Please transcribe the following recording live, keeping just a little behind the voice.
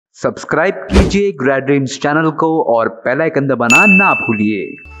Subscribe कीजिए grade-dreams channel को और बेल आइकन दबाना ना भूलिए।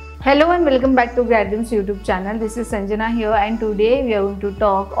 Hello and welcome back to Grad-Dreams YouTube channel. This is Sanjana here and today we are going to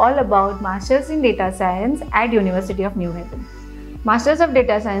talk all about Masters in Data Science at University of New Haven. Masters of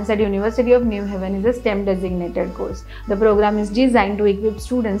Data Science at University of New Haven is a STEM designated course. The program is designed to equip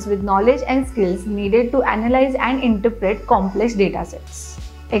students with knowledge and skills needed to analyze and interpret complex data sets,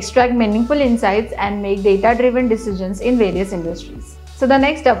 extract meaningful insights and make data-driven decisions in various industries. So the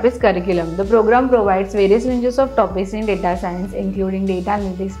next up is curriculum. The program provides various ranges of topics in data science including data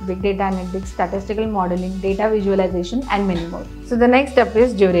analytics, big data analytics, statistical modeling, data visualization and many more. So the next up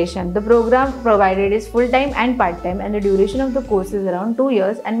is duration. The program provided is full-time and part-time and the duration of the course is around 2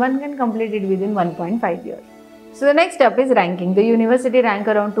 years and one can complete it within 1.5 years. So the next step is ranking. The university rank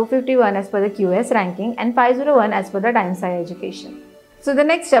around 251 as per the QS ranking and 501 as per the Times Higher Education. So the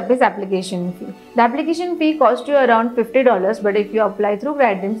next step is application fee. The application fee costs you around $50, but if you apply through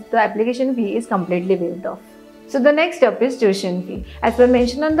Grad-Dreams, the application fee is completely waived off. So the next step is tuition fee. As per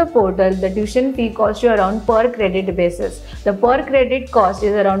mentioned on the portal, the tuition fee costs you around per credit basis. The per credit cost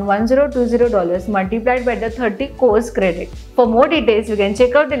is around $1020 multiplied by the 30 course credit. For more details, you can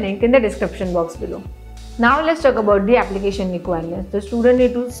check out the link in the description box below. Now let's talk about the application requirements. The student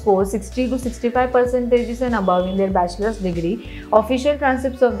need to score 60 to 65% and above in their bachelor's degree, official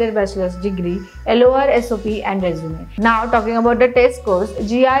transcripts of their bachelor's degree, LOR, SOP and resume. Now talking about the test scores,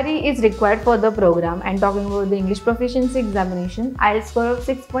 GRE is required for the program and talking about the English proficiency examination, IELTS score of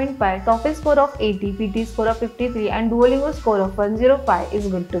 6.5, TOEFL score of 80, PT score of 53 and Duolingo score of 105 is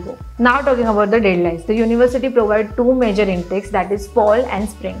good to go. Now talking about the deadlines, the university provides two major intakes, that is fall and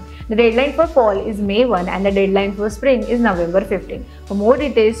spring. The deadline for fall is May 1 and the deadline for spring is November 15. For more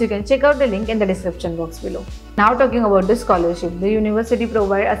details, you can check out the link in the description box below. Now talking about the scholarship, the university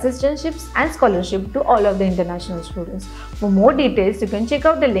provides assistantships and scholarship to all of the international students. For more details, you can check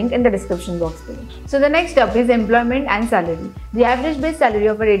out the link in the description box below. So the next up is employment and salary. The average base salary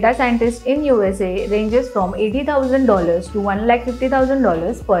of a data scientist in USA ranges from $80,000 to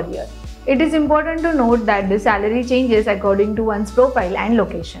 $150,000 per year. It is important to note that the salary changes according to one's profile and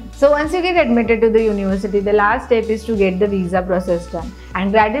location. So once you get admitted to the university, the last step is to get the visa process done.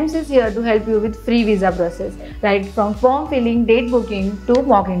 And Grad-Dreams is here to help you with free visa process, right from form filling, date booking to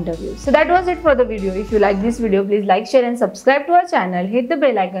mock interviews. So that was it for the video. If you like this video, please like, share and subscribe to our channel. Hit the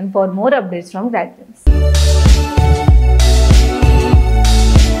bell icon for more updates from Grad-Dreams.